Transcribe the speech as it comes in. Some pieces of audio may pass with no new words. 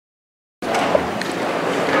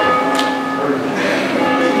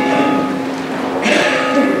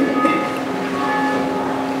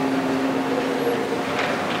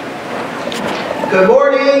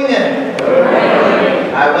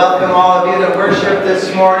worship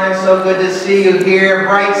this morning. So good to see you here.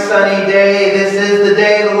 Bright sunny day. This is the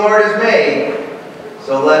day the Lord has made.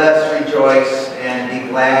 So let us rejoice and be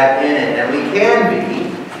glad in it. And we can be,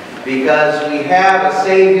 because we have a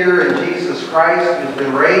Savior in Jesus Christ who's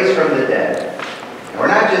been raised from the dead. And we're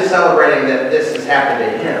not just celebrating that this has happened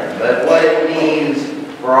to Him, but what it means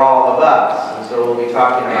for all of us. And so we'll be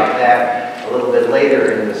talking about that a little bit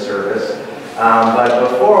later in the service. But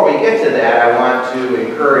before we get to that, I want to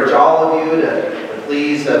encourage all of you to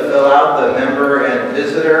please fill out the member and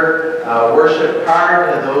visitor worship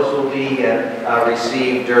card. Those will be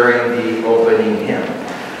received during the opening hymn.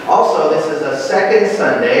 Also, this is a second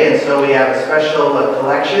Sunday, and so we have a special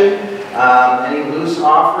collection. Any loose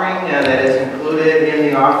offering that is included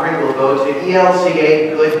in the offering will go to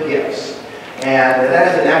ELCA Good Gifts. And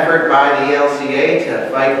that is an effort by the ELCA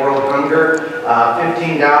to fight world hunger.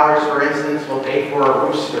 $15, for instance, will pay for a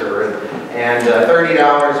rooster, and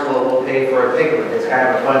 $30 will pay for a piglet. It's kind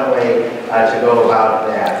of a fun way to go about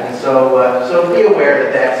that. And so be aware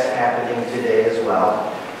that that's happening today as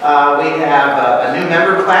well. We have a new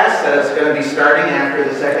member class that is going to be starting after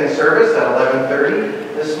the second service at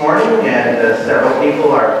 11:30 this morning, and several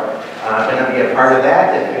people are going to be a part of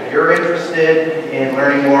that. If you're interested in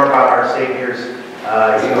learning more about our Saviors,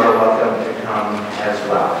 you are welcome to come as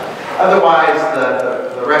well. Otherwise,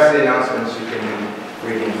 the rest of the announcements you can be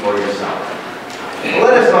reading for yourself. Well,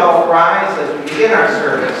 let us all rise as we begin our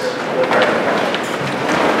service with our confession.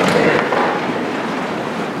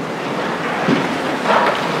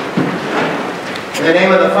 In the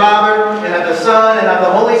name of the Father, and of the Son, and of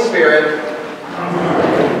the Holy Spirit,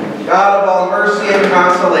 Amen. God of all mercy and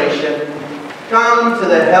consolation, come to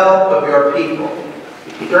the help of your people,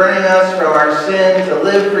 turning us from our sin to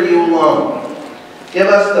live for you alone. Give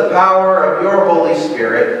us the power of your Holy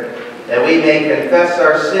Spirit, that we may confess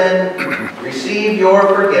our sin, receive your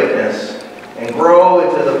forgiveness, and grow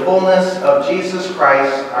into the fullness of Jesus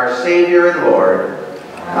Christ, our Savior and Lord.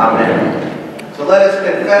 Amen. So let us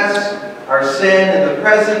confess our sin in the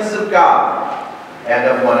presence of God and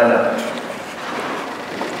of one another.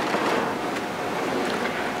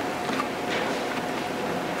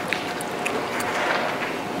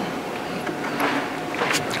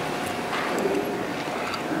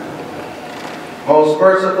 Most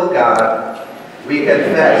merciful God, we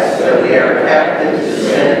confess that we are captive to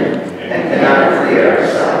sin and cannot free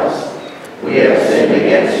ourselves. We have sinned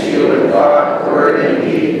against you in thought, word, and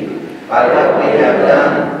deed, by what we have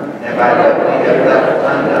done and by what we have left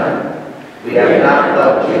undone. We have not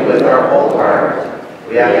loved you with our whole heart.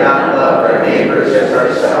 We have not loved our neighbors as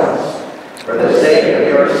ourselves. For the sake of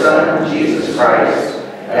your Son, Jesus Christ,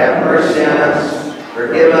 have mercy on us,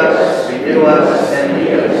 forgive us, renew us, and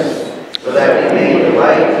lead us, so that we may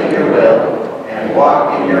delight in your will and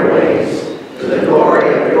walk in your ways, to the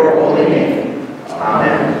glory of your holy name.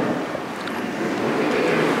 Amen.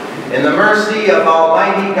 In the mercy of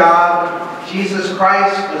Almighty God, Jesus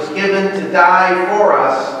Christ was given to die for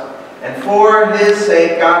us, and for his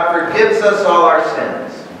sake God forgives us all our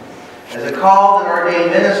sins. As a called and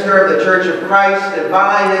ordained minister of the Church of Christ, and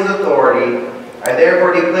by his authority, I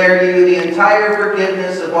therefore declare to you the entire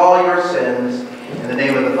forgiveness of all your sins, in the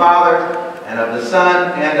name of the Father, and of the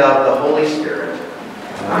Son, and of the Holy Spirit.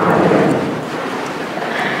 Amen.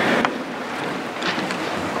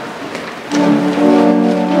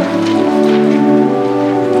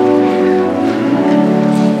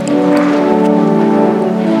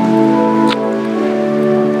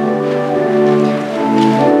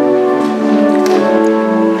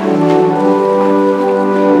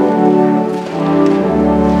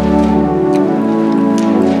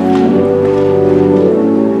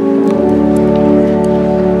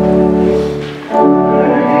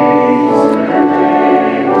 Amen.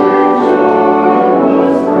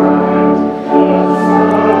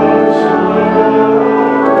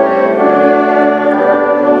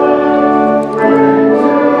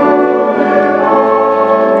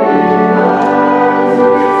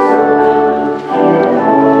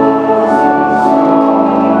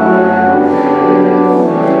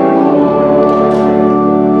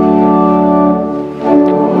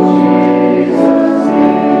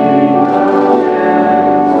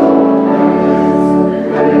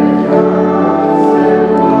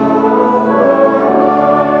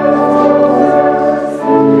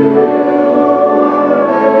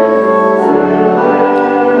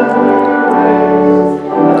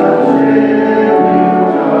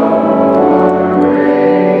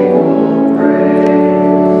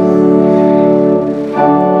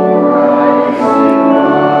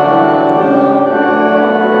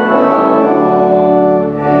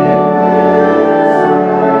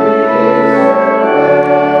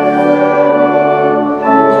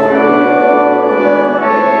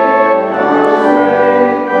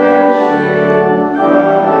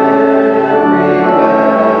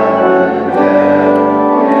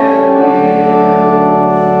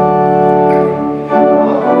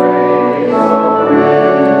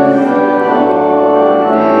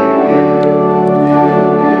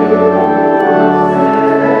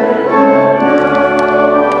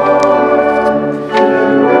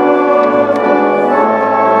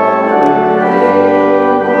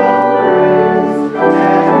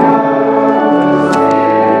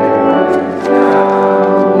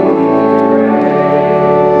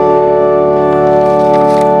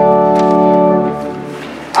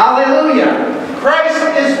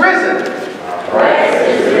 risen. Christ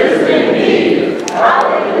is risen indeed.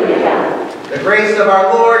 Hallelujah. The grace of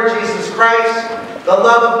our Lord Jesus Christ, the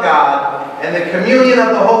love of God, and the communion of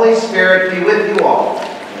the Holy Spirit be with you all.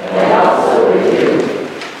 And also with you.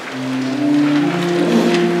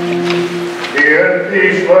 In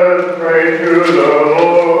peace, let us pray to the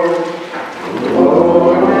Lord.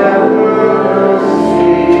 Lord, have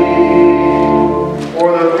mercy. For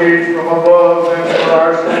the peace from above and for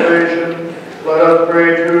our salvation, let us pray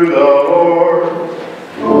to the Lord.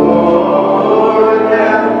 Lord,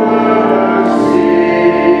 have mercy.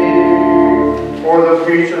 For the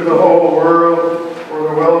peace of the whole world, for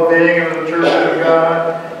the well-being of the Church of God,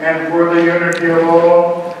 and for the unity of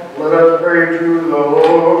all, let us pray to the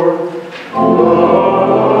Lord.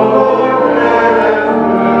 Lord, have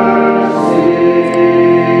mercy.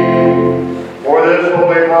 For this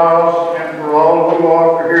holy house, and for all who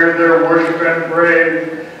offer here their worship and praise,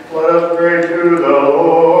 let us pray to the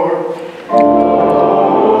Lord.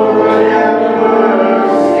 Lord, have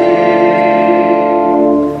mercy.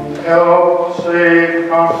 Help, save,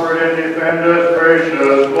 comfort, and defend us,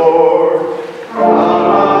 gracious Lord.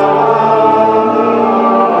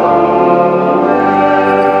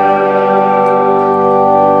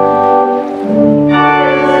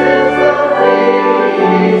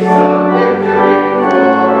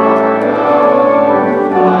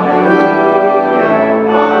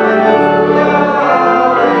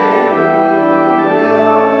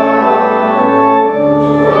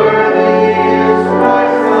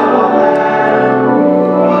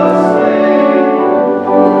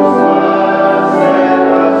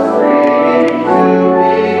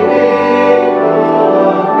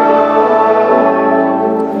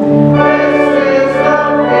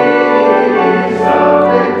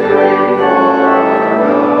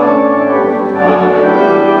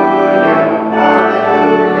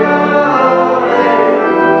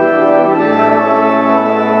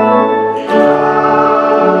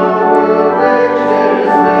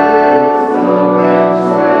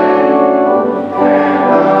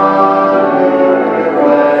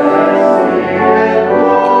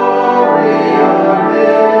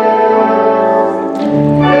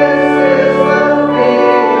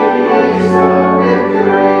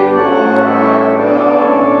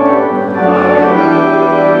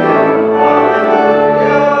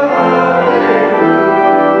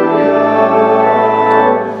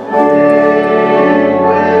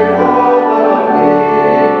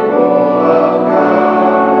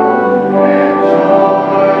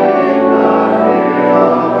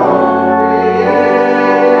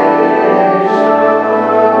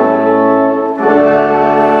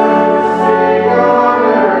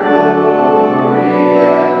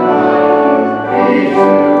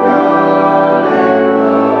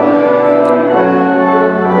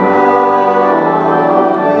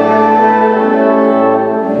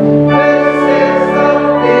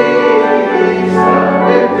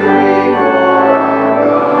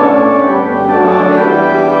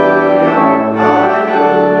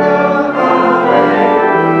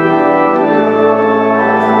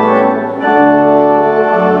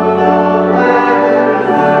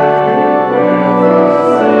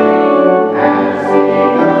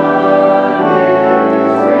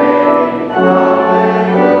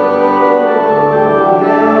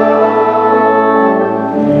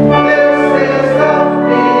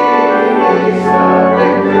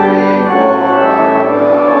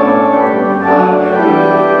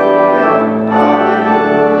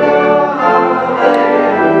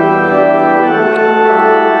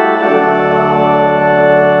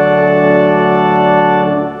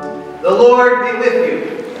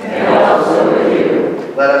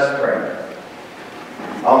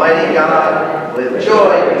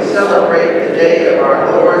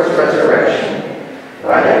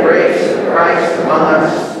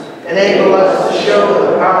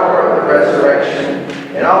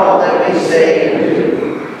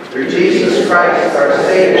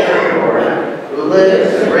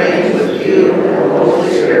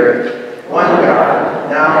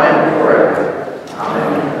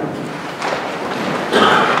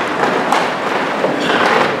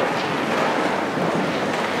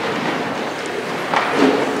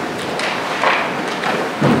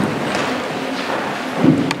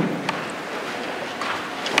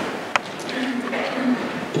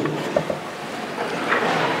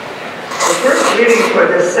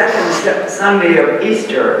 Sunday of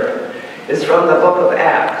Easter is from the book of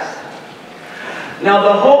Acts. Now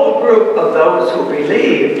the whole group of those who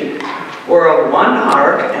believed were of one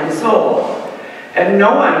heart and soul, and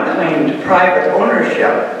no one claimed private ownership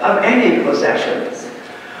of any possessions,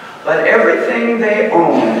 but everything they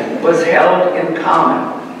owned was held in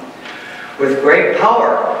common. With great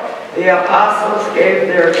power, the apostles gave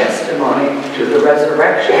their testimony to the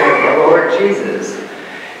resurrection of the Lord Jesus,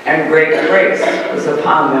 and great grace was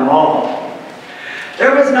upon them all.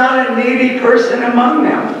 There was not a needy person among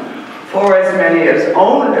them, for as many as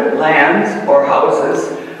owned lands or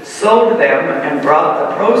houses sold them and brought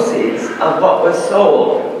the proceeds of what was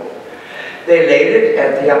sold. They laid it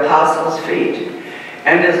at the apostles' feet,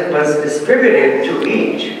 and it was distributed to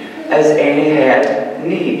each as any had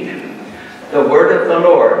need. The word of the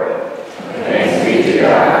Lord. Thanks be to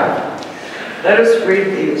God. Let us read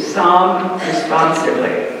the psalm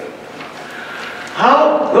responsively.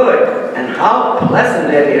 How good and how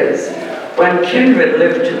pleasant it is when kindred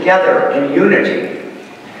live together in unity.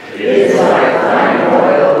 It is like fine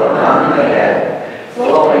oil upon the head,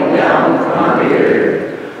 flowing down from the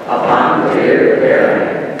beard, upon the beard of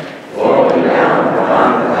Aaron, flowing down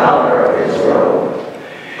upon the collar of his robe.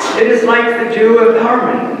 It is like the dew of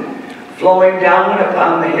Hermon, flowing down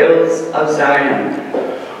upon the hills of Zion.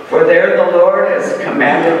 For there the Lord has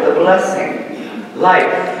commanded the blessing,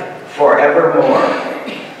 life forevermore.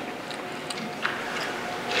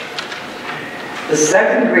 The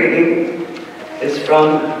second reading is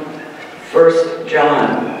from 1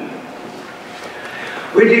 John.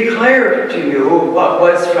 We declare to you what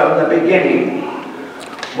was from the beginning,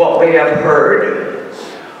 what we have heard,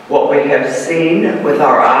 what we have seen with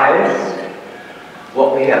our eyes,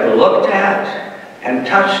 what we have looked at and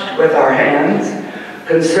touched with our hands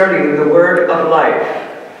concerning the word of life.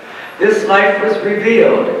 This life was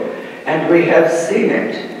revealed, and we have seen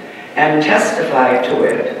it and testify to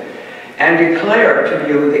it, and declare to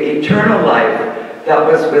you the eternal life that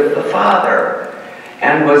was with the Father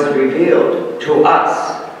and was revealed to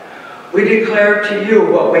us. We declare to you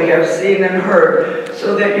what we have seen and heard,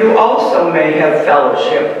 so that you also may have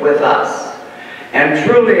fellowship with us. And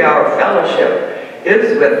truly our fellowship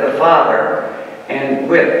is with the Father and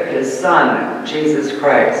with his Son, Jesus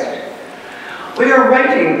Christ. We are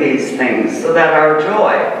writing these things so that our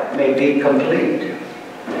joy may be complete.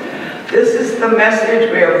 This is the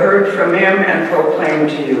message we have heard from him and proclaim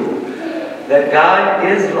to you, that God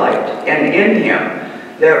is light, and in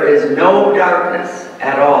him there is no darkness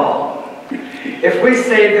at all. If we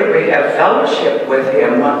say that we have fellowship with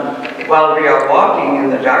him while we are walking in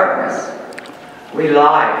the darkness, we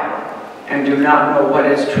lie and do not know what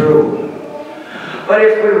is true. But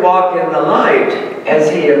if we walk in the light, as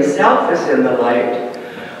he himself is in the light,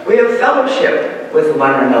 we have fellowship with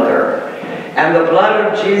one another, and the blood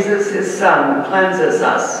of Jesus, his Son, cleanses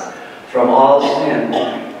us from all sin.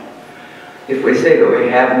 If we say that we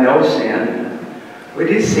have no sin, we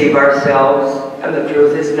deceive ourselves, and the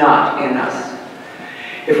truth is not in us.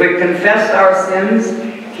 If we confess our sins,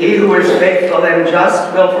 he who is faithful and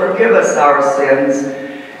just will forgive us our sins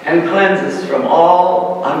and cleanse us from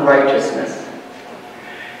all unrighteousness.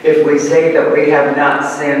 If we say that we have not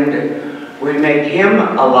sinned, we make him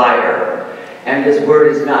a liar, and his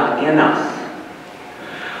word is not in us.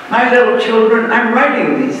 My little children, I'm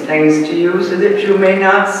writing these things to you so that you may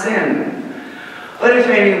not sin. But if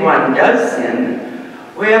anyone does sin,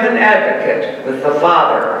 we have an advocate with the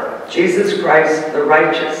Father, Jesus Christ the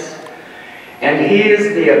righteous. And he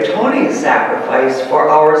is the atoning sacrifice for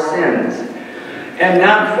our sins, and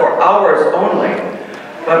not for ours only,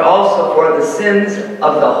 but also for the sins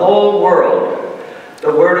of the whole world.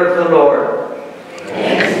 The word of the Lord.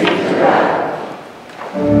 Thanks be to God.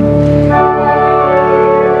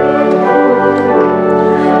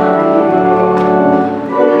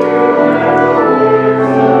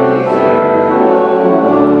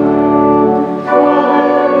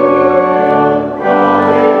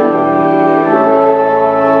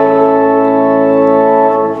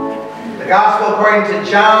 According to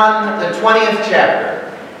John, the 20th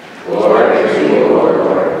chapter. Glory to you, O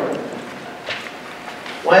Lord.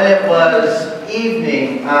 When it was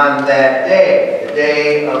evening on that day, the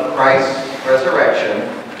day of Christ's resurrection,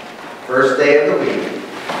 first day of the week,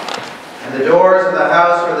 and the doors of the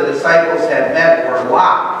house where the disciples had met were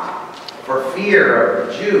locked for fear of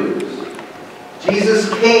the Jews, Jesus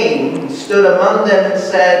came and stood among them and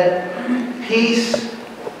said, "Peace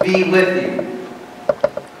be with you."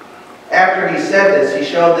 After he said this, he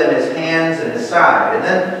showed them his hands and his side. And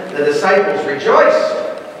then the disciples rejoiced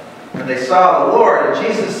when they saw the Lord. And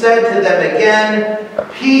Jesus said to them again,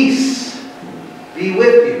 "Peace be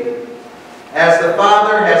with you. As the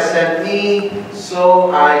Father has sent me,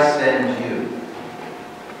 so I send you."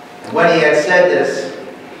 And when he had said this,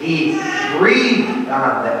 he breathed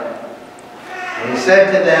on them. And he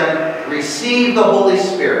said to them, "Receive the Holy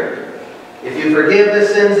Spirit. If you forgive the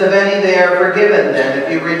sins of any, they are forgiven them. If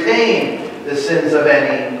you retain the sins of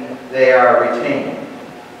any, they are retained."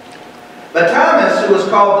 But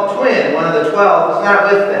called the twin, one of the 12, was not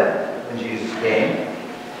with them when Jesus came.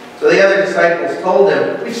 So the other disciples told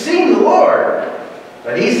him, "We've seen the Lord."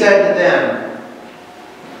 But he said to them,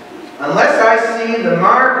 "Unless I see the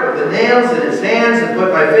mark of the nails in his hands and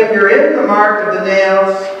put my finger in the mark of the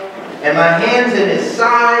nails and my hands in his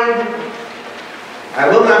side, I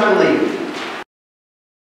will not believe."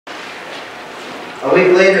 A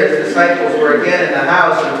week later, his disciples were again in the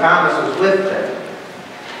house, and Thomas was with them.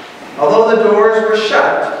 Although the doors were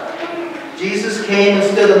shut, Jesus came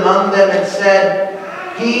and stood among them and said,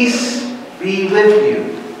 "Peace be with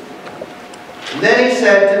you." And then he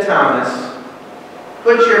said to Thomas,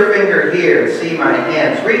 "Put your finger here and see my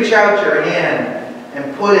hands. Reach out your hand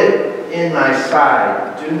and put it in my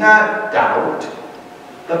side. Do not doubt,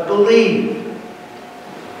 but believe."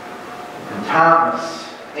 And Thomas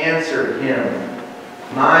answered him,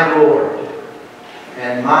 "My Lord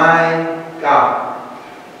and my God."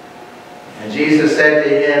 And Jesus said to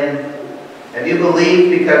him, "Have you believed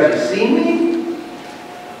because you've seen me?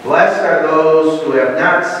 Blessed are those who have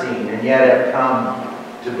not seen and yet have come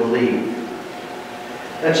to believe."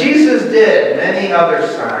 Now Jesus did many other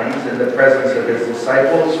signs in the presence of his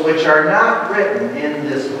disciples, which are not written in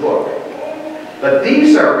this book. But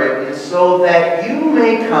these are written so that you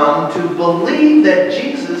may come to believe that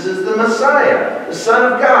Jesus is the Messiah, the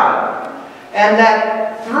Son of God, and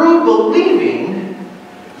that through believing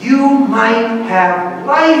you might have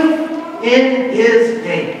life in his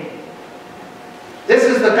name. This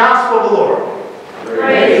is the gospel of the Lord.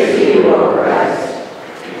 Praise to you, O Christ.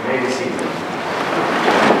 You may be seated.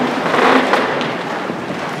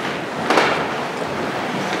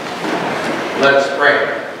 Let us pray.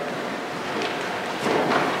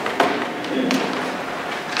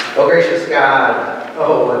 Oh, gracious God,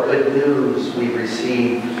 oh, what good news we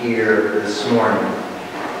received here this morning.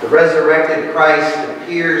 The resurrected Christ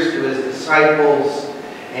appears to his disciples,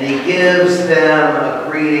 and he gives them a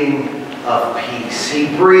greeting of peace.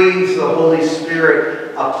 He breathes the Holy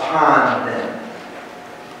Spirit upon them.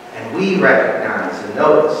 And we recognize and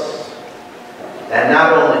notice that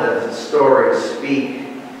not only does the story speak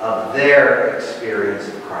of their experience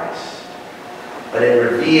of Christ, but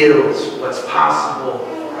it reveals what's possible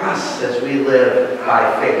for us as we live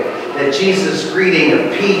by faith. That Jesus' greeting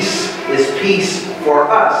of peace is peace for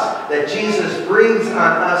us. That Jesus breathes on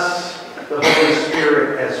us the Holy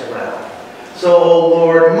Spirit as well. So, O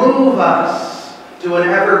Lord, move us to an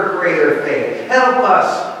ever greater faith. Help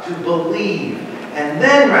us to believe and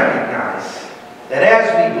then recognize that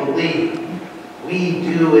as we believe, we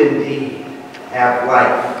do indeed have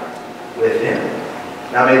life with him.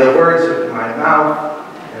 Now may the words of my mouth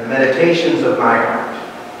and the meditations of my heart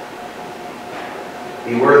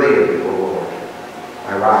be worthy of you, O Lord,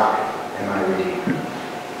 my rock and my redeemer.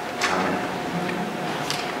 Amen.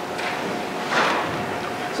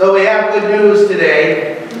 So we have good news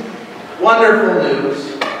today. Wonderful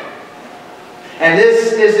news. And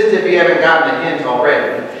this isn't, if you haven't gotten a hint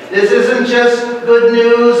already, this isn't just good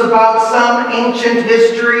news about some ancient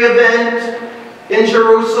history event in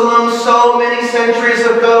Jerusalem so many centuries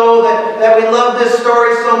ago that we love this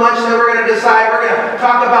story so much that we're going to decide we're going to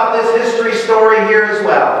talk about this history story here as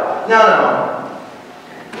well. No.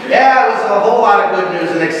 Yeah, it was a whole lot of good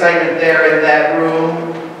news and excitement there in that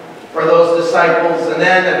room for those disciples, and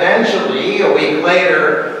then eventually, a week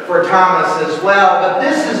later, for Thomas as well. But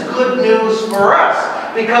this is good news for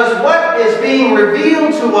us, because what is being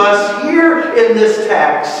revealed to us here in this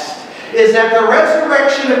text is that the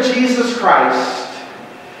resurrection of Jesus Christ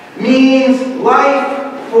means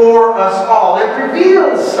life for us all. It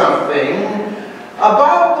reveals something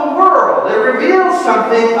about the world. It reveals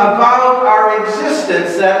something about our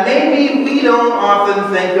existence that maybe we don't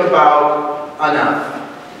often think about enough.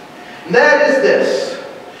 And that is this,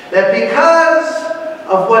 that because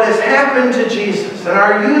of what has happened to Jesus and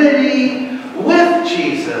our unity with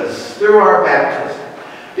Jesus through our baptism,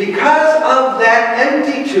 because of that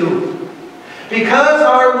empty tomb, because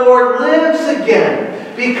our Lord lives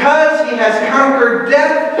again, because he has conquered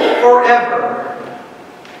death forever,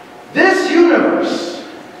 this universe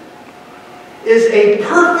is a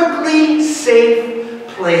perfectly safe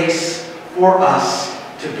place for us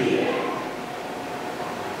to be.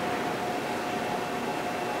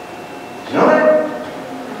 Do you know that?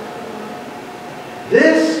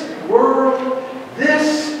 This world,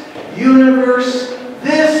 this universe,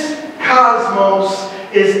 this cosmos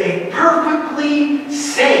is a perfectly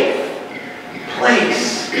safe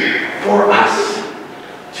place for us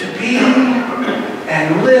to be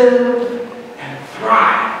and live and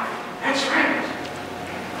thrive. That's right.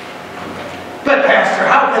 But Pastor,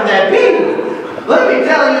 how can that be? Let me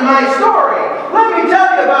tell you my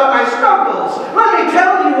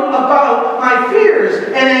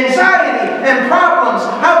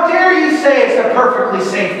a perfectly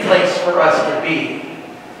safe place for us to be.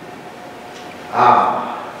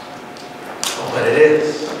 But it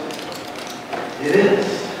is. It is.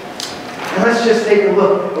 And let's just take a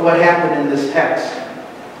look at what happened in this text.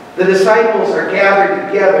 The disciples are gathered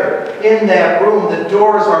together in that room. The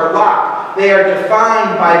doors are locked. They are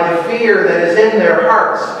defined by the fear that is in their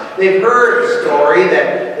hearts. They've heard a story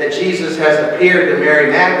that Jesus has appeared to Mary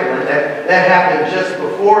Magdalene. That happened just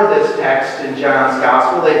before this text in John's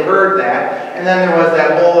Gospel. They've heard that. And then there was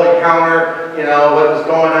that whole encounter, what was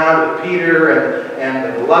going on with Peter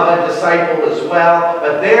and the beloved disciple as well.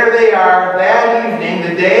 But there they are that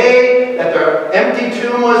evening, the day that the empty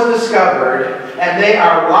tomb was discovered, and they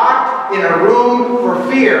are locked in a room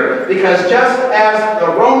for fear, because just as the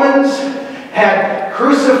Romans had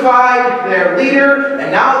crucified their leader,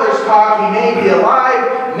 and now there's talk he may be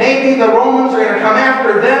alive, maybe the Romans are going to come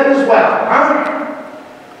after them as well, huh?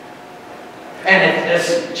 And if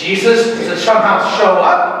this Jesus does somehow show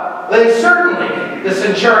up, then certainly the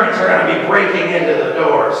centurions are going to be breaking into the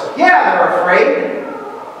doors. Yeah, they're afraid.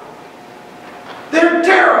 They're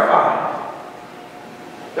terrified.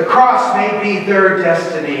 The cross may be their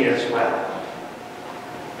destiny as well.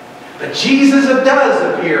 But Jesus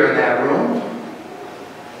does appear in that room.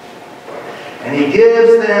 And he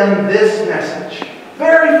gives them this message.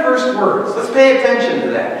 Very first words. Let's pay attention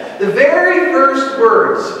to that. The very first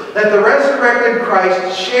words that the resurrected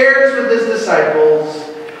Christ shares with his disciples,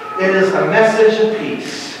 it is a message of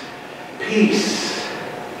peace. Peace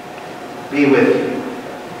be with you.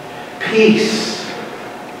 Peace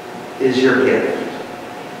is your gift.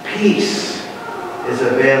 Peace is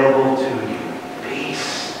available to you.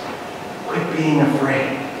 Peace. Quit being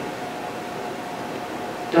afraid.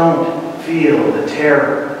 Don't feel the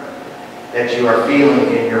terror that you are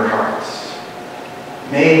feeling in your hearts.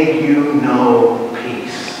 May you know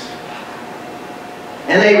peace.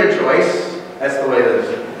 And they rejoice. That's the way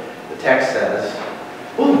the text says.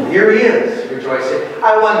 Ooh, here he is, rejoicing.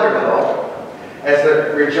 I wonder, though, as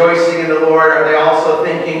they're rejoicing in the Lord, are they also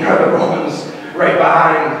thinking of the Romans right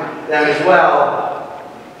behind them as well?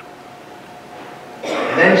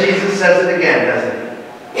 And then Jesus says it again, doesn't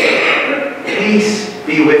he? Peace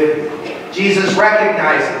be with you. Jesus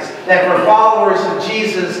recognizes that for followers of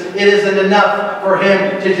Jesus, it isn't enough for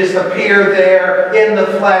him to just appear there in the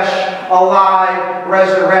flesh, alive,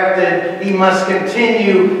 resurrected. He must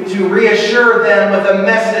continue to reassure them with a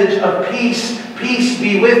message of peace. Peace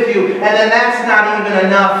be with you. And then that's not even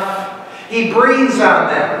enough. He breathes on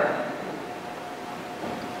them.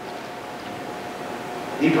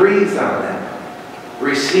 He breathes on them.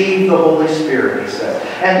 Receive the Holy Spirit, he says.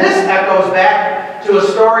 And this echoes back to a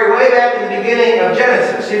story way back in the beginning of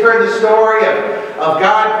Genesis. You've heard the story of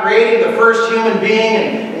God creating the first human being,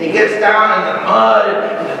 and he gets down in the mud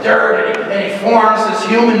and the dirt, and he forms this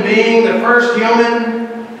human being, the first human,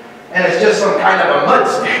 and it's just some kind of a mud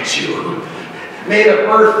statue made of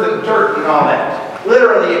earth and dirt and all that.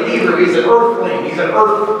 Literally in Hebrew, he's an earthling. He's an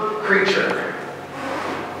earth creature.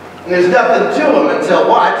 And there's nothing to him until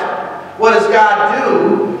what? What does God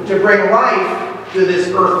do to bring life to this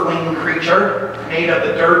earthling creature made of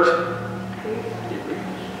the dirt?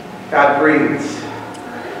 God breathes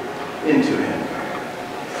into him.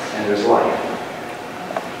 And there's life.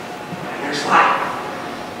 And there's life.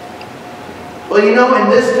 Well, in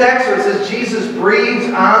this text where it says Jesus breathes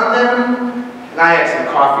on them, and I had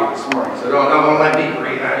some coffee this morning, so don't let me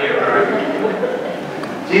breathe on you. All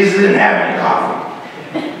right? Jesus didn't have any coffee.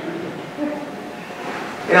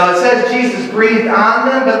 It says Jesus breathed on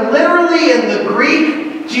them, but literally in the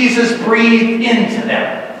Greek, Jesus breathed into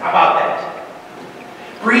them. How about that?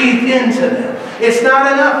 Breathed into them. It's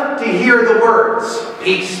not enough to hear the words,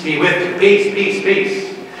 peace be with you, peace, peace,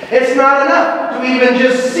 peace. It's not enough to even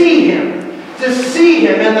just see him,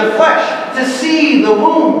 in the flesh, to see the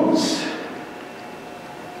wounds.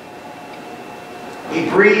 He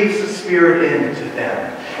breathes the Spirit into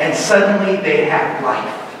them, and suddenly they have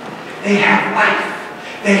life. They have life.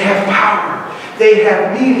 They have power. They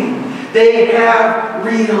have meaning. They have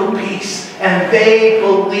real peace. And they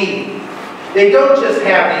believe. They don't just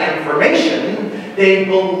have the information. They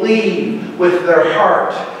believe with their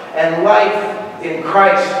heart. And life in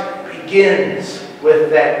Christ begins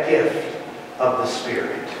with that gift of the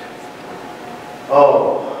Spirit.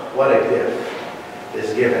 Oh, what a gift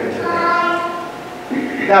is given to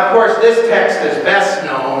them. Now, of course, this text is best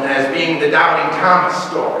known as being the Doubting Thomas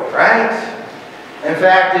story, right? In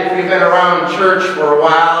fact, if you've been around church for a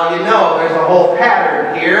while, you know there's a whole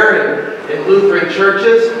pattern here in Lutheran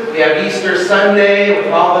churches. We have Easter Sunday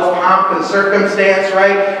with all its pomp and circumstance,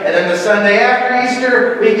 right? And then the Sunday after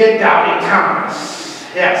Easter, we get Doubting Thomas.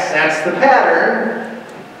 Yes, that's the pattern.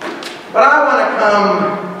 But I want to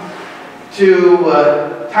come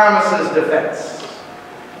to Thomas's defense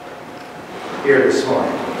here this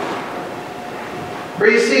morning. For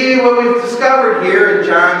you see, what we've discovered here in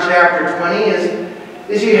John chapter 20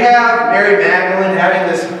 is you have Mary Magdalene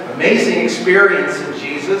having this amazing experience in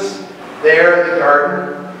Jesus there in the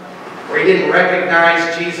garden, where he didn't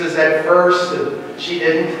recognize Jesus at first, and she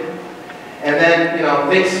didn't. And then,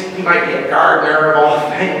 thinks he might be a gardener of all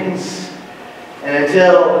things. And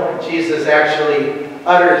until Jesus actually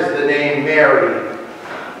utters the name Mary,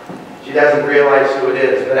 she doesn't realize who it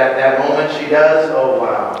is. But at that moment she does. Oh,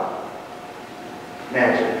 wow.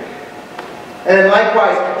 Magic. And then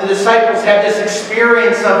likewise, the disciples have this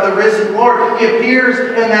experience of the risen Lord. He appears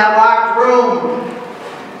in that locked room.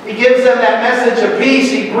 He gives them that message of peace.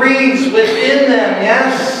 He breathes within them,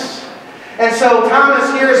 yes? And so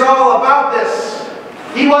Thomas hears all about this.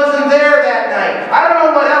 He wasn't there that night. I don't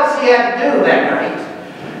know what else he had to do that night.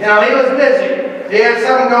 He was busy. He had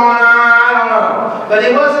something going on, I don't know. But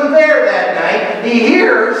he wasn't there that night. He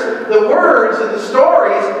hears the words and the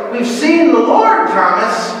stories. We've seen the Lord,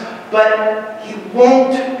 Thomas, but he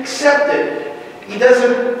won't accept it. He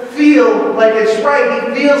doesn't feel like it's right.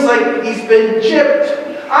 He feels like he's been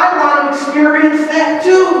gypped. I want to experience that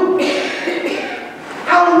too.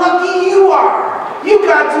 How lucky you are. You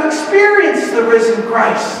got to experience the risen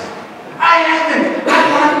Christ. I haven't. I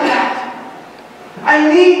want that.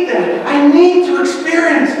 I need that. I need to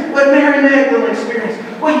experience what Mary Magdalene experienced,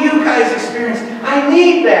 what you guys experienced. I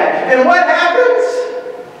need that. And what happens?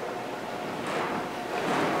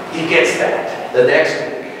 He gets that the next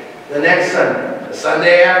week, the next Sunday, the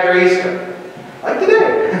Sunday after Easter, like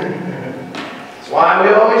today. That's why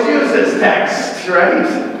we always use this text,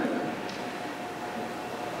 right?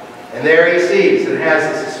 And there he sees and has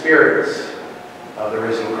this experience of the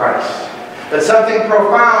risen Christ. But something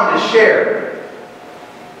profound is shared.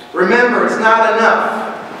 Remember, it's not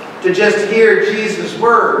enough to just hear Jesus'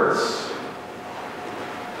 words.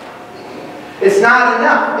 It's not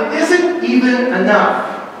enough. It isn't even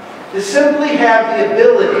enough to simply have the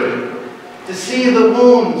ability to see the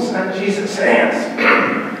wounds on Jesus' hands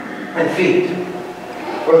and feet,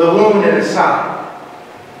 or the wound in his side.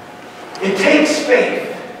 It takes faith.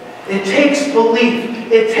 It takes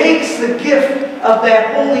belief. It takes the gift of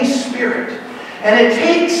that Holy Spirit. And it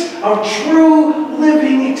takes a true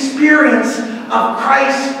living experience of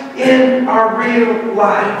Christ in our real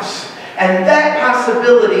lives. And that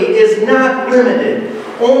possibility is not limited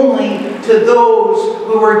only to those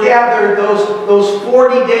who were gathered those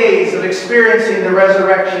 40 days of experiencing the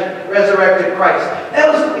resurrected Christ.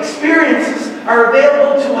 Those experiences are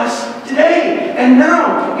available to us today and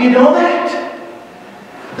now. You know that?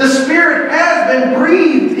 The Spirit has been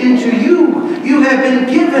breathed into you. You have been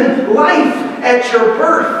given life at your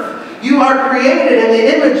birth. You are created in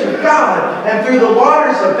the image of God. And through the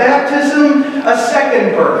waters of baptism, a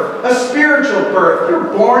second birth, a spiritual birth.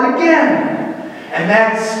 You're born again. And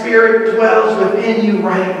that Spirit dwells within you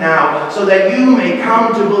right now so that you may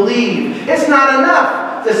come to believe. It's not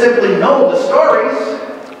enough to simply know the stories.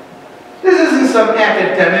 This isn't some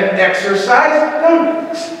academic exercise.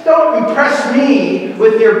 Don't impress me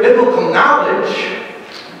with your biblical knowledge.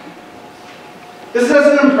 This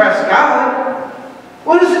doesn't impress God.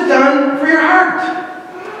 What has it done for your heart?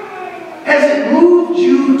 Has it moved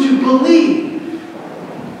you to believe?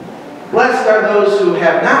 Blessed are those who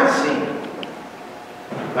have not seen,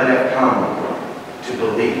 but have come to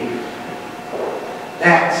believe.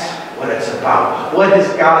 That's what it's about. What has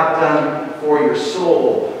God done for your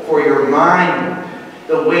soul, for your mind,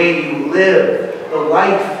 the way you live, the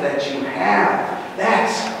life that you have?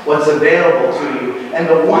 That's what's available to you. And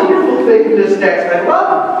the wonderful thing in this text, I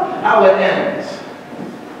love how it ends.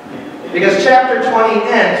 Because chapter 20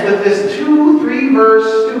 ends with this two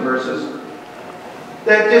verses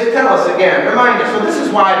that just tell us again, remind us. So this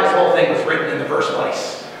is why this whole thing was written in the first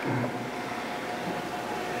place.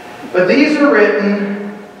 But these are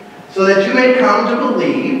written so that you may come to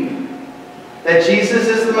believe that Jesus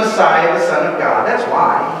is the Messiah, the Son of God. That's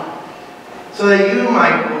why. So that you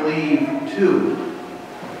might believe too.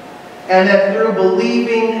 And that through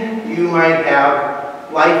believing you might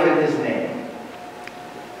have life in his name.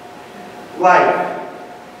 Life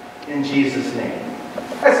in Jesus' name.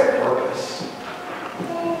 That's the purpose.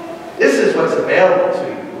 This is what's available to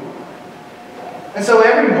you. And so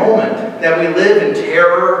every moment that we live in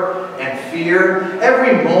terror and fear,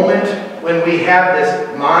 every moment when we have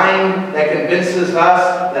this mind that convinces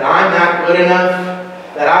us that I'm not good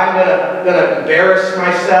enough, that I'm gonna embarrass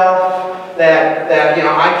myself, that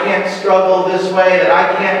I can't struggle this way, that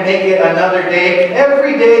I can't make it another day.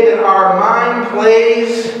 Every day that our mind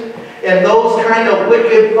plays And those kind of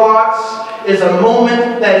wicked thoughts is a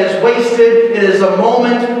moment that is wasted. It is a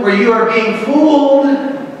moment where you are being fooled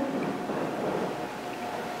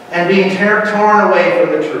and being torn away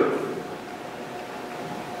from the truth.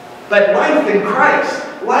 But life in Christ,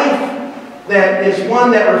 life that is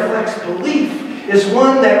one that reflects belief, is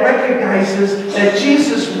one that recognizes that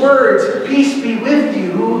Jesus' words, peace be with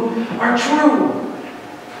you, are true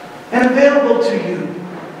and available to you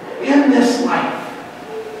in this life.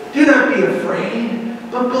 Do not be afraid,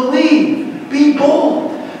 but believe. Be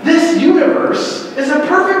bold. This universe is a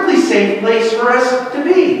perfectly safe place for us to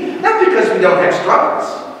be. Not because we don't have struggles.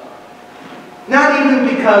 Not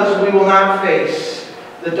even because we will not face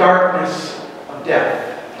the darkness of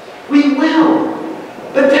death. We will.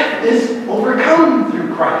 But death is overcome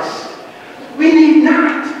through Christ. We need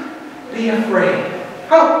not be afraid.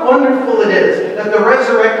 How wonderful it is that the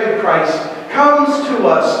resurrected Christ comes to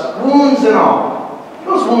us, wounds and all.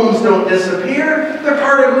 Those wounds don't disappear. They're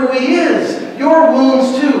part of who He is. Your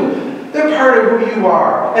wounds too. They're part of who you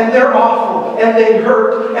are. And they're awful. And they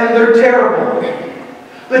hurt. And they're terrible.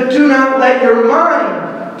 But do not let your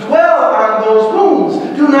mind dwell on those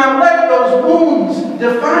wounds. Do not let those wounds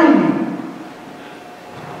define you.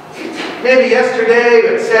 Maybe yesterday,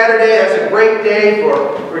 but Saturday, that's a great day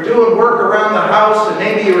for doing work around the house, and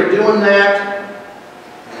maybe you were doing that.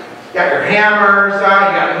 You got your hammers on,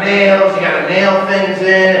 you got nails, you got to nail things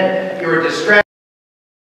in, and you were distracted,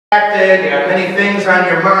 you got many things on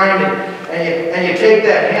your mind, and you take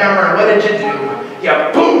that hammer, and what did you do?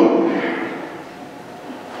 You boom!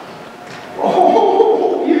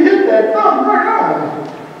 Oh, you hit that thumb right on.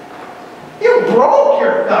 You broke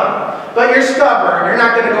your thumb. But you're stubborn. You're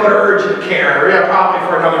not going to go to urgent care, probably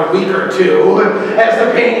for another week or two, as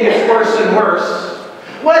the pain gets worse and worse.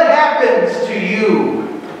 What happens to you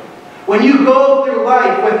when you go through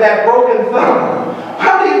life with that broken thumb?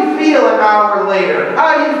 How do you feel an hour later?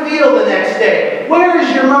 How do you feel the next day? Where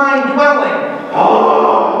is your mind dwelling?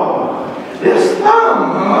 Oh, this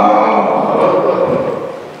thumb. Oh.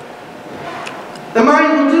 The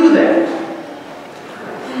mind will do that.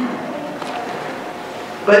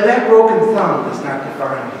 But that broken thumb does not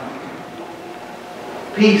define you.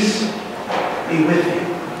 Peace be with you.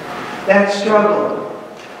 That struggle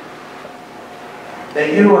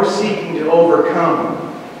that you are seeking to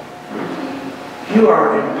overcome, you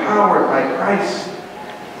are empowered by Christ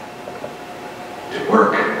to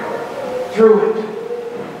work through it,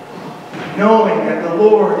 knowing that the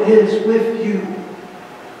Lord is with you.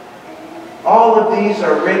 All of these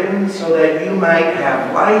are written so that you might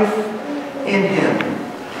have life in Him.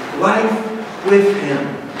 Life with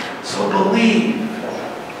Him. So believe.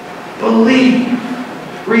 Believe.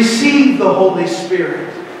 Receive the Holy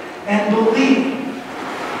Spirit. And believe.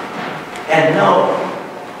 And know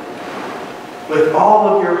with all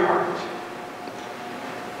of your heart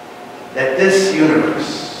that this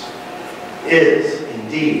universe is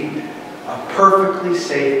indeed a perfectly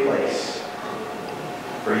safe place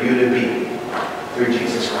for you to be through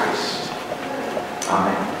Jesus Christ.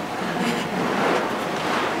 Amen.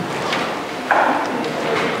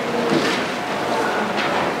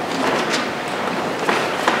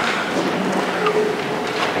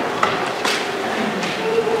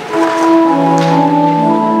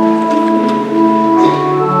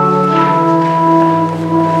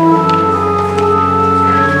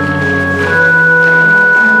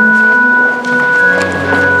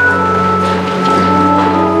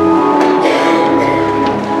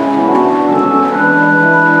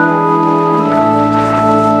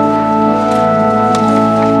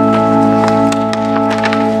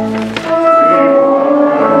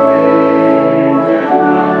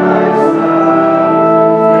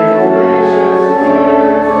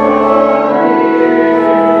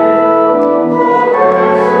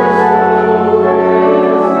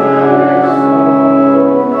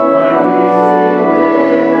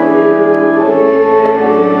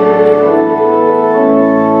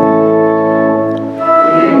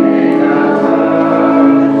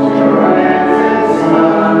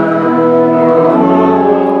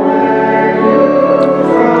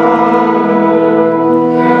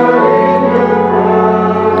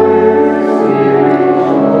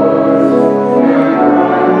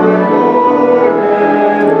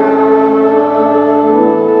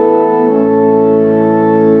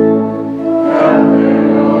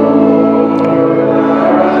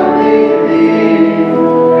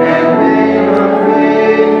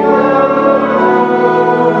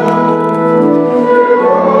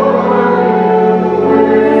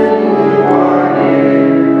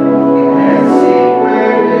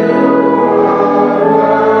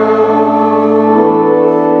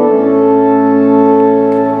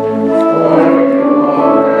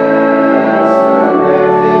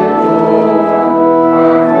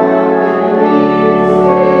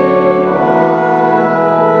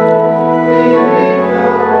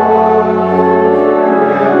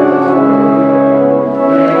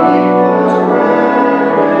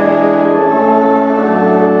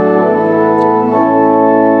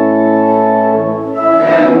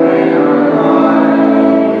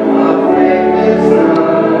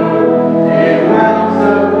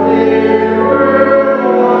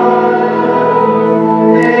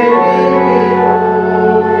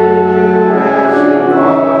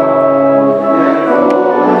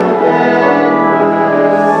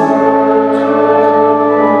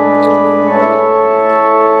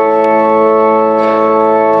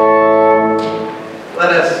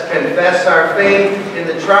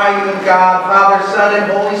 triune God, Father, Son, and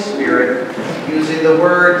Holy Spirit, using the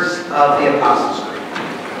words of the Apostles' Creed.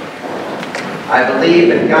 I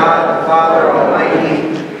believe in God, the Father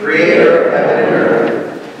Almighty, creator of heaven and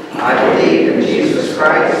earth. I believe in Jesus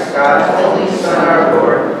Christ, God's only Son, our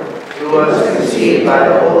Lord, who was conceived by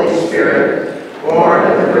the Holy Spirit, born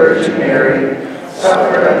of the Virgin Mary,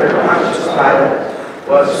 suffered under Pontius Pilate,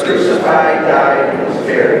 was crucified, died, and was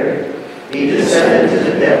buried. He descended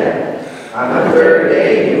to the dead. On the third day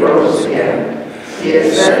he rose again. He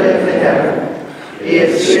ascended into heaven. He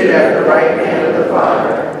is seated at the right hand of the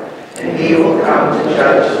Father, and he will come to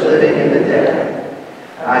judge the living and the dead.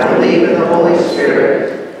 I believe in the Holy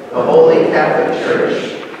Spirit, the Holy Catholic Church,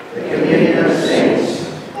 the communion of saints,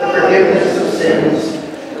 the forgiveness of sins,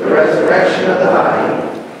 the resurrection of the body,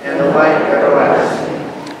 and the life everlasting.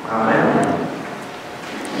 Amen.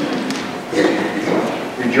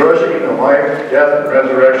 Rejoicing in the life, death, and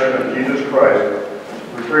resurrection of Jesus Christ,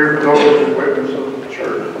 we pray for those who witness of the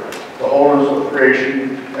church, the wholeness of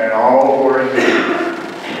creation, and all who are in need.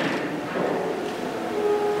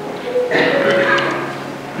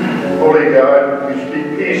 Holy God, you speak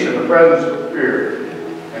peace in the presence of fear,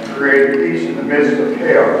 and create peace in the midst of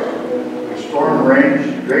chaos. When storm,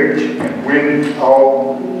 rain, rage, and wind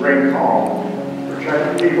all bring calm.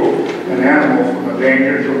 Protect people and animals from the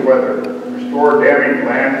dangers of weather. Restore damaged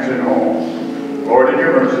lands and homes. Lord, in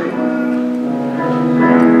your mercy.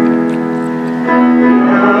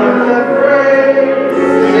 Not afraid,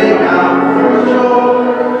 sing out for joy.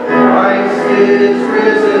 Christ is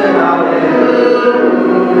risen, hallelujah.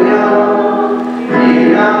 Be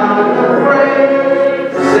not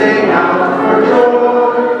afraid, sing out for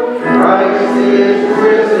joy. Christ is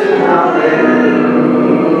risen, hallelujah.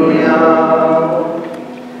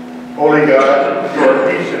 Holy God, you are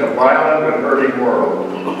peace in a violent and hurting world.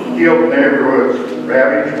 Heal neighborhoods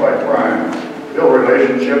ravaged by crime. Build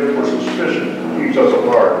relationships where suspicion keeps us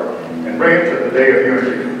apart. And bring it to the day of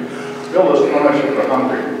unity. Fill the stomachs of the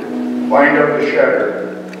hungry. Bind up the shattered.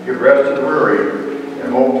 Give rest to the weary and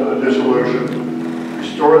hope to the disillusioned.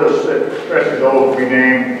 Restore the sick, especially those we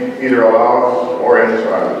name either aloud or in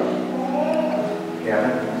silence.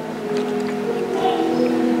 Kevin?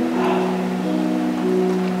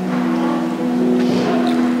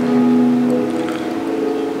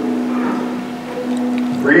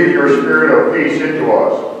 Breathe your spirit of peace into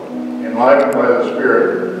us, enlivened by the Spirit.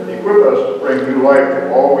 Equip us to bring new life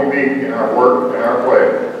to all we meet in our work and our play.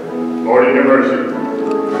 Lord, in your mercy.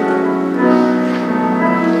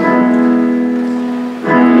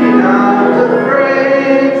 Be not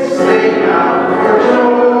afraid, sing out for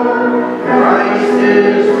joy. Christ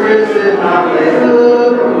is risen,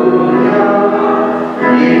 hallelujah.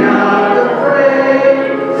 Be not afraid,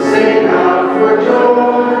 sing out for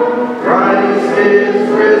joy. Christ is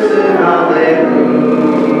risen, hallelujah.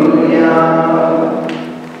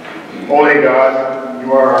 Holy God, you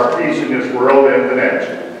are our peace in this world and the next.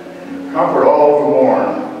 Comfort all who mourn.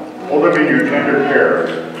 Hold them in your tender care.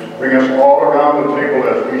 Bring us all around the table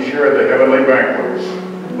as we share the heavenly banquet.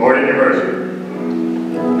 Lord, in your mercy.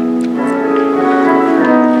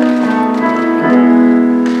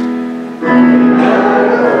 Not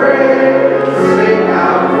afraid, sing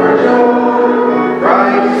out for joy.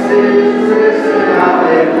 Christ is risen,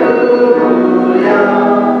 hallelujah.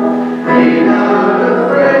 Be not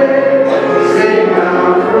afraid, sing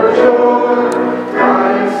out for joy.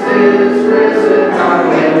 Christ is risen,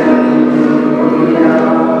 hallelujah.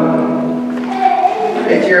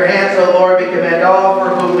 Into your hands, O Lord, we commend all for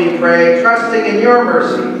whom we pray, trusting in your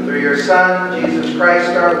mercy through your Son, Jesus Christ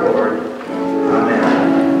our Lord. Amen.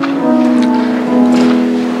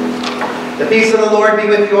 The peace of the Lord be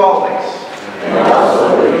with you always.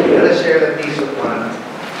 Let us share the peace with one another.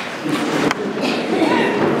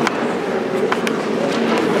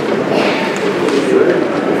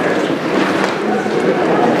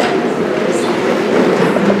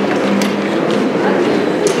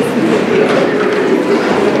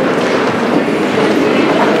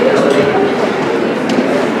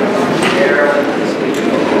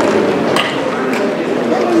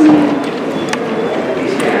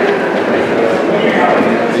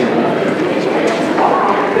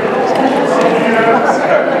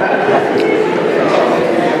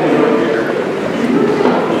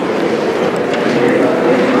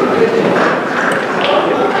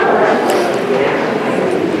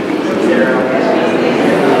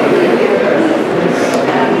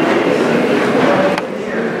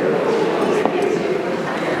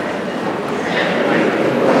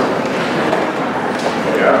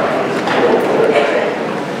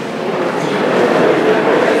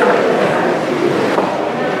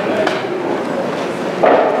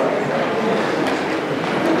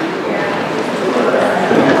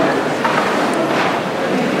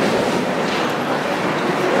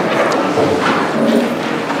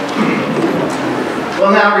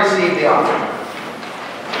 will now receive the offering.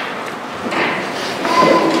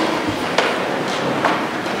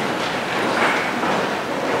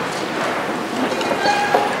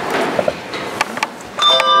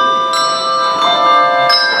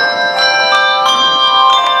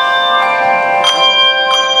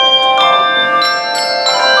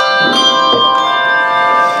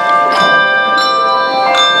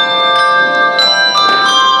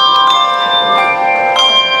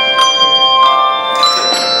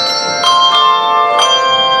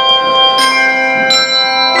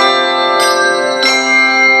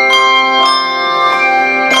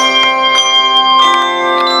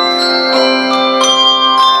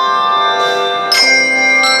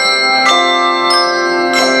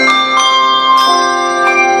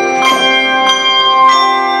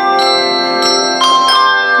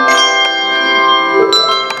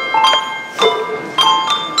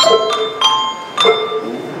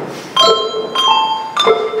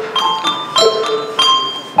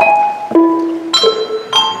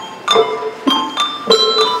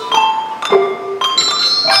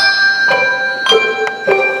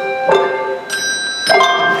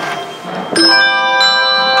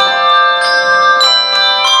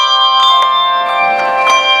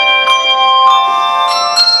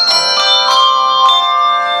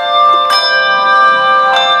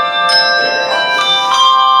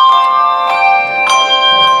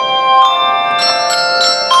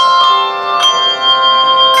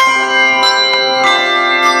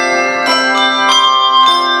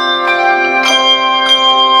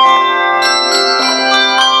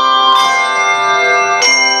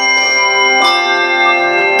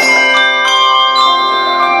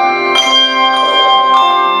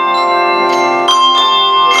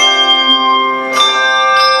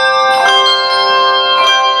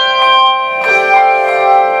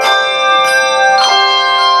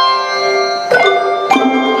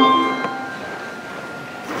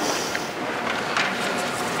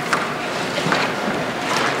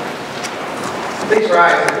 Please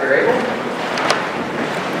rise if you're able.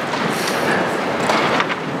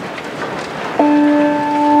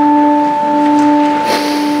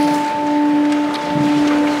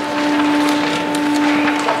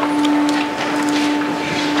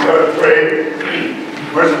 Let us pray.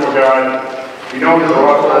 Merciful God, we know you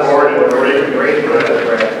brought us forward in the great bread,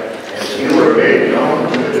 and you were made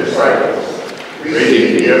known to the disciples.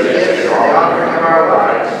 Receive these gifts in the offering of our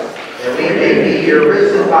lives, that we may be your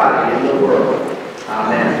risen body in the world.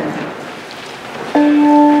 Amen.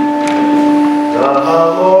 The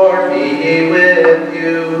Lord be with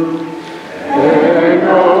you. And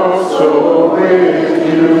also with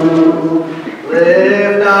you.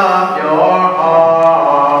 Lift up your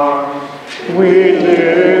hearts. We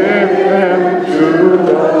lift them to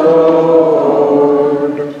the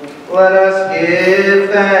Lord. Let us give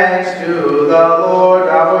thanks to the Lord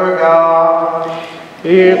our God.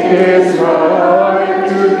 It is right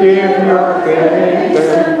to give your thanks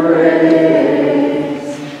and praise.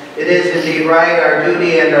 It is indeed right, our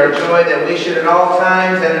duty and our joy, that we should at all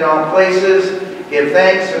times and in all places give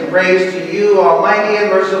thanks and praise to you, Almighty and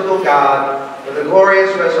merciful God, for the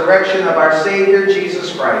glorious resurrection of our Savior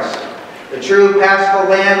Jesus Christ, the true Paschal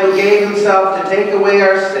Lamb who gave himself to take away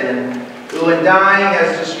our sin, who in dying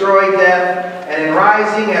has destroyed death, and in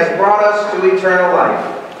rising has brought us to eternal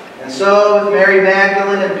life. And so with Mary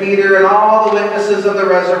Magdalene and Peter and all the witnesses of the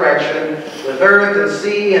resurrection, with earth and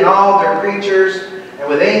sea and all their creatures, and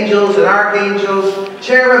with angels and archangels,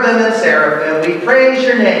 cherubim and seraphim, we praise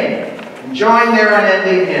your name and join their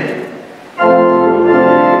unending hymn.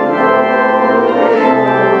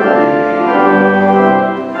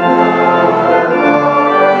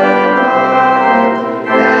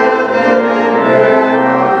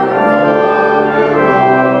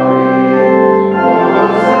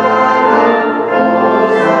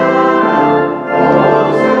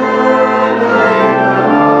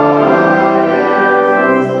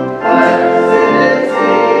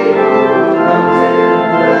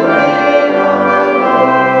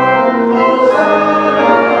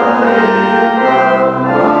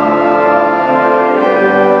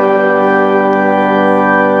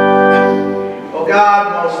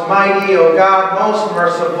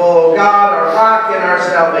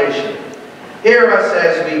 Hear us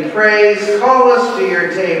as we praise, call us to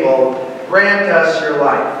your table, grant us your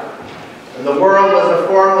life. When the world was a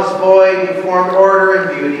formless void, you formed order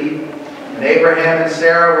and beauty. When Abraham and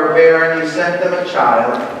Sarah were barren, you sent them a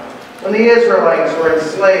child. When the Israelites were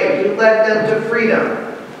enslaved, you led them to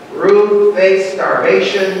freedom. Ruth faced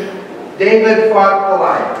starvation. David fought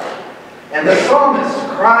Goliath. And the psalmist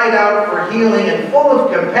cried out for healing, and full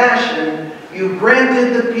of compassion, you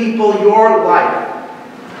granted the people your life.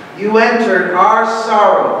 You entered our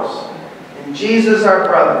sorrows in Jesus our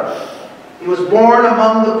brother. He was born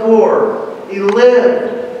among the poor. He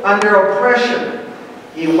lived under oppression.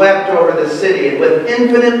 He wept over the city, and with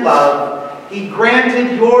infinite love, he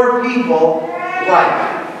granted your people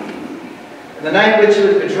life. And the night which he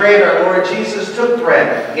was betrayed, our Lord Jesus took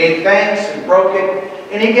bread, gave thanks, and broke it,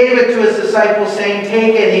 and he gave it to his disciples, saying,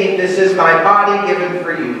 "Take and eat, this is my body given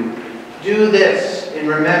for you. Do this in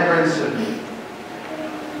remembrance of me."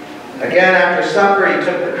 Again, after supper, he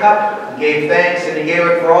took the cup, gave thanks, and he gave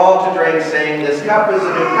it for all to drink, saying, "This cup is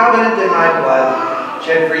a new covenant in my blood,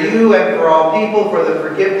 shed for you and for all people for the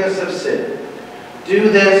forgiveness of sin. Do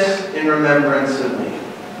this in remembrance of me."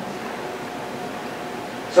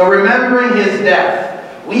 So remembering his death,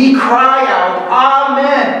 we cry out,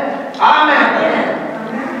 Amen. Amen.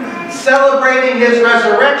 Amen. Celebrating his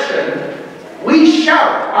resurrection, we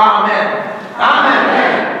shout, Amen. Amen.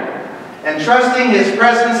 Amen. And trusting his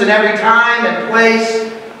presence in every time and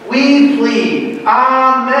place, we plead,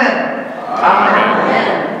 Amen. Amen.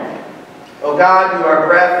 Amen. O God, you are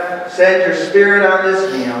breath, send your Spirit on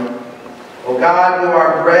this meal. O God, you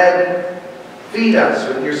are bread, feed us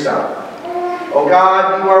with yourself. O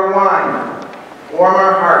God, you are wine, warm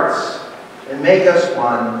our hearts and make us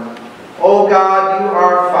one. O God, you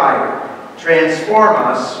are fire, transform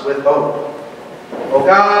us with hope. O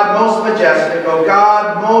God, most majestic, O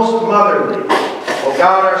God, most motherly, O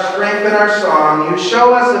God, our strength and our song, you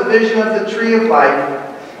show us a vision of the tree of life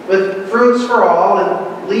with fruits for all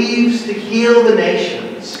and leaves to heal the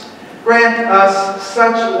nations. Grant us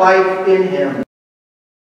such life in him.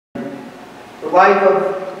 The life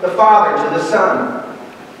of the Father to the Son,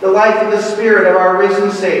 the life of the Spirit of our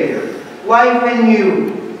risen Savior, life in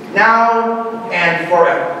you, now and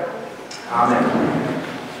forever. Amen.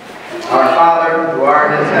 Our Father, who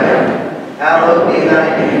art in heaven, hallowed be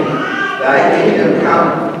thy name. Thy kingdom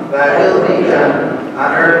come, thy will be done,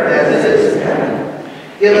 on earth as it is in heaven.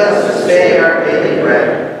 Give us this day our daily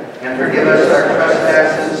bread, and forgive us our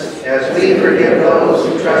trespasses, as we forgive those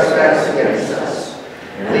who trespass against us.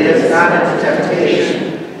 Lead us not into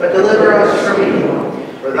temptation, but deliver us from evil.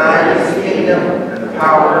 For thine is the kingdom, and the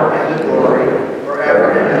power, and the glory,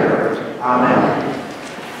 forever and ever. Amen.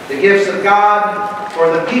 The gifts of God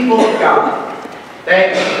for the people of God.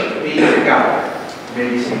 Thanks be to God. You may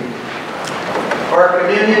be seated. For our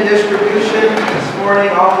communion distribution this morning,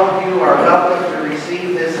 all of you are welcome to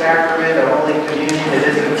receive this sacrament of Holy Communion. It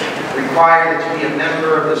isn't required that you be a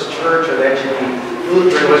member of this church or that you be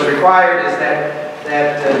Lutheran. What's required is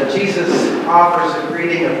that Jesus offers a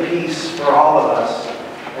greeting of peace for all of us.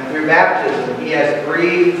 And through baptism, he has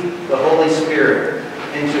breathed the Holy Spirit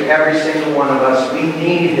into every single one of us. We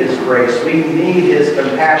need his grace. We need his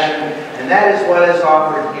compassion. And that is what is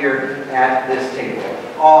offered here at this table.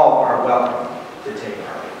 All are welcome to take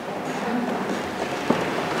part.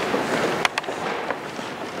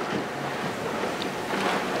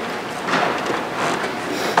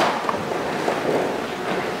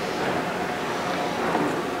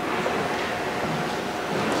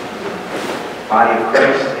 Body of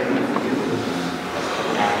Christ given to you.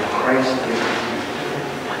 Body of Christ given to you.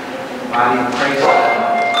 Body of Christ given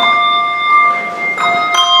to you.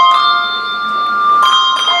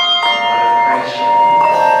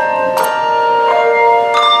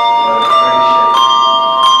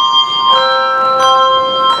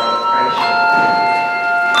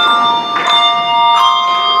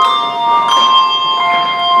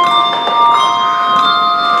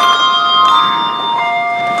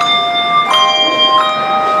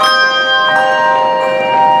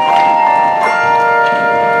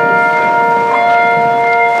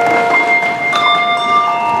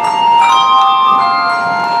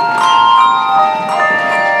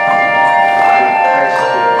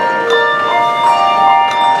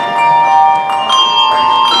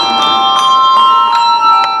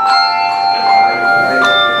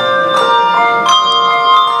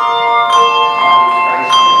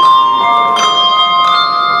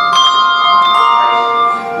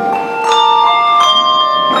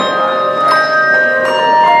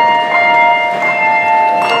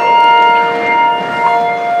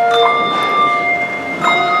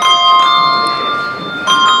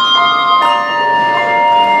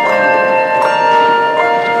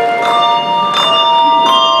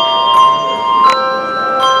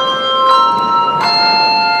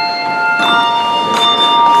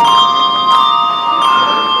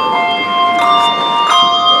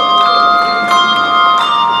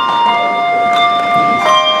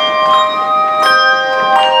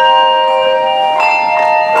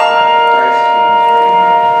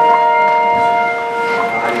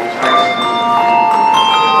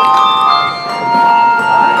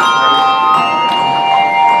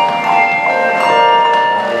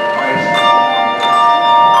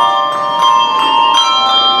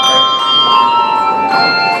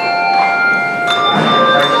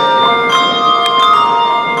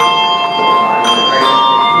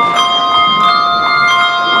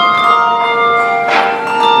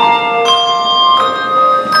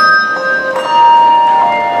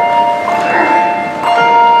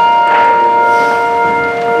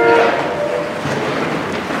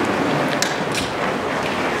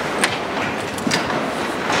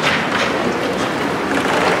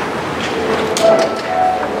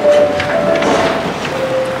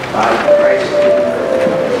 Body of Christ.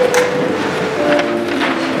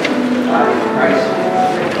 Body of Christ.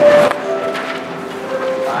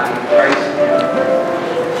 Body of Christ.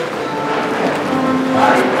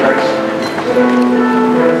 Body of Christ.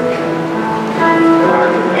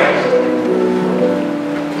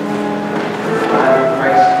 Body of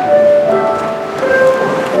Christ.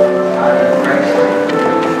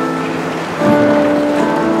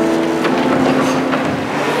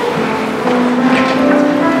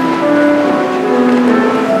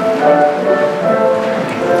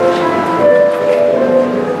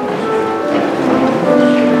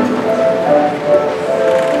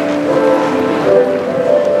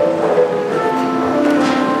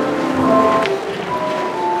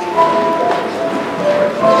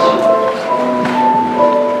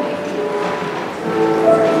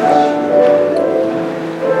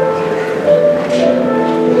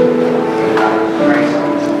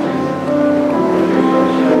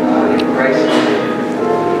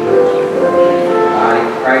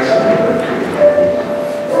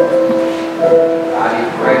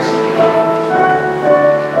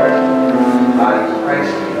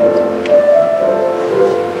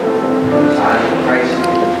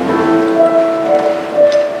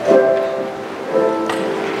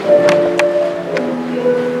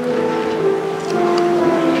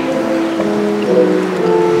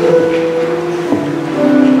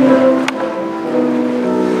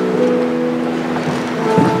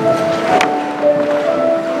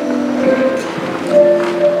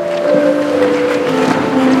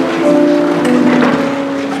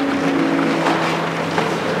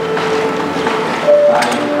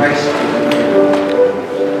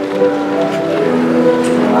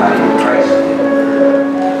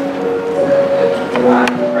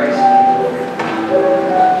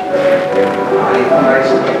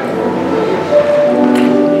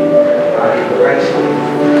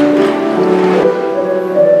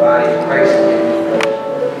 Body of Christ.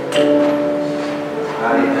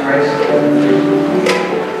 Body of Christ.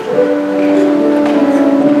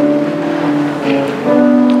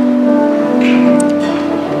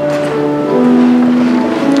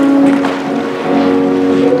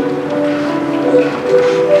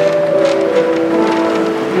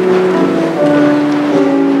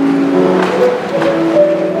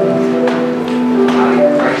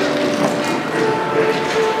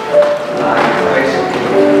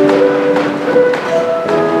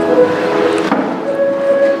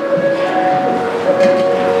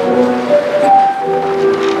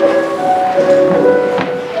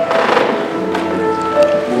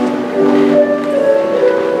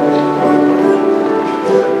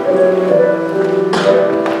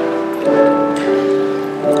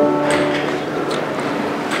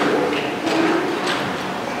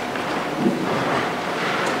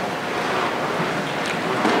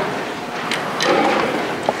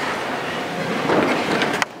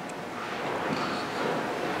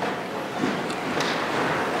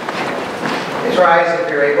 Rise if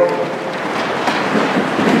you're able.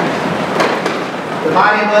 The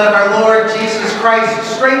body and blood of our Lord Jesus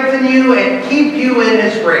Christ strengthen you and keep you in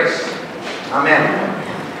His grace. Amen.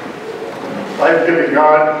 Life-giving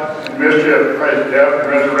God, in mystery of Christ's death and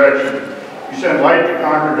resurrection, you send light to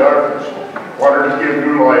conquer darkness, water to give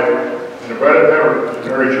new life, and the bread of heaven to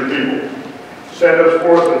nourish your people. Send us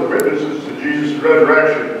forth as witnesses to Jesus'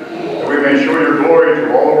 resurrection, that we may show your glory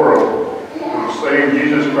to all the world. Through the same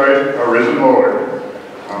Jesus Christ, our risen Lord.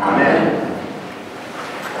 Amen.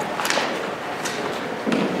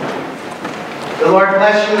 The Lord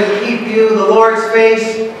bless you and keep you. The Lord's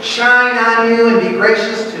face shine on you and be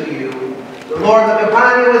gracious to you. The Lord look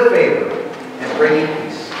upon you with favor and bring you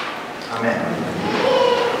peace. Amen.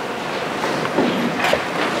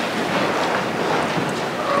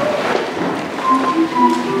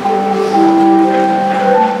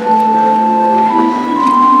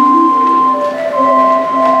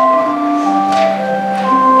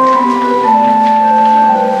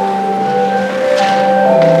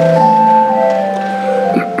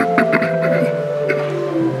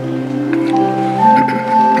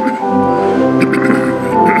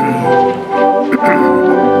 Thank you.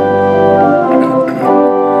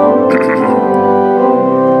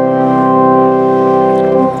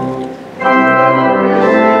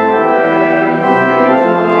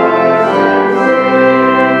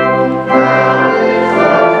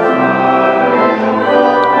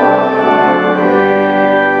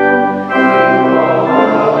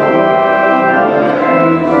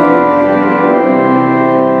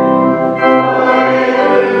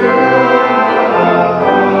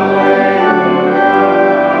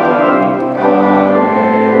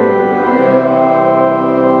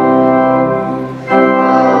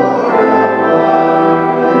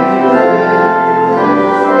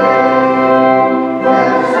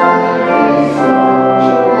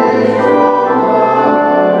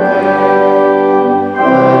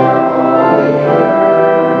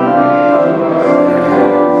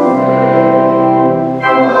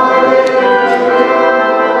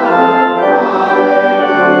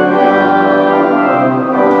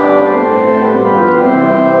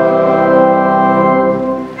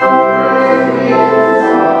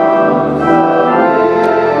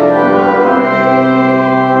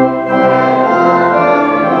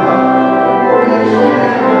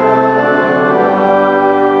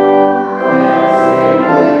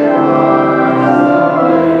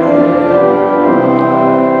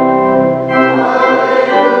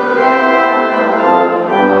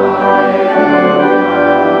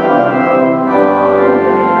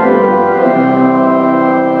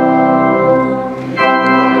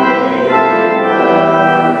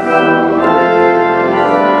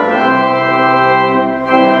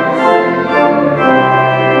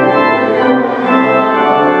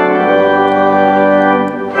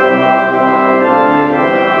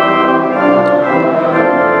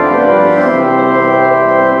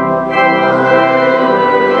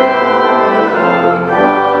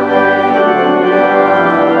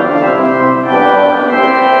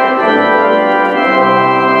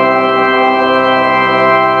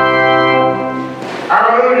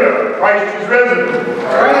 Christ is risen.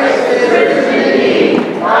 Christ is risen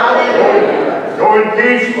indeed. Hallelujah. Go in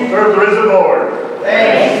peace, serve the risen Lord.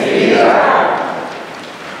 Thanks be to God.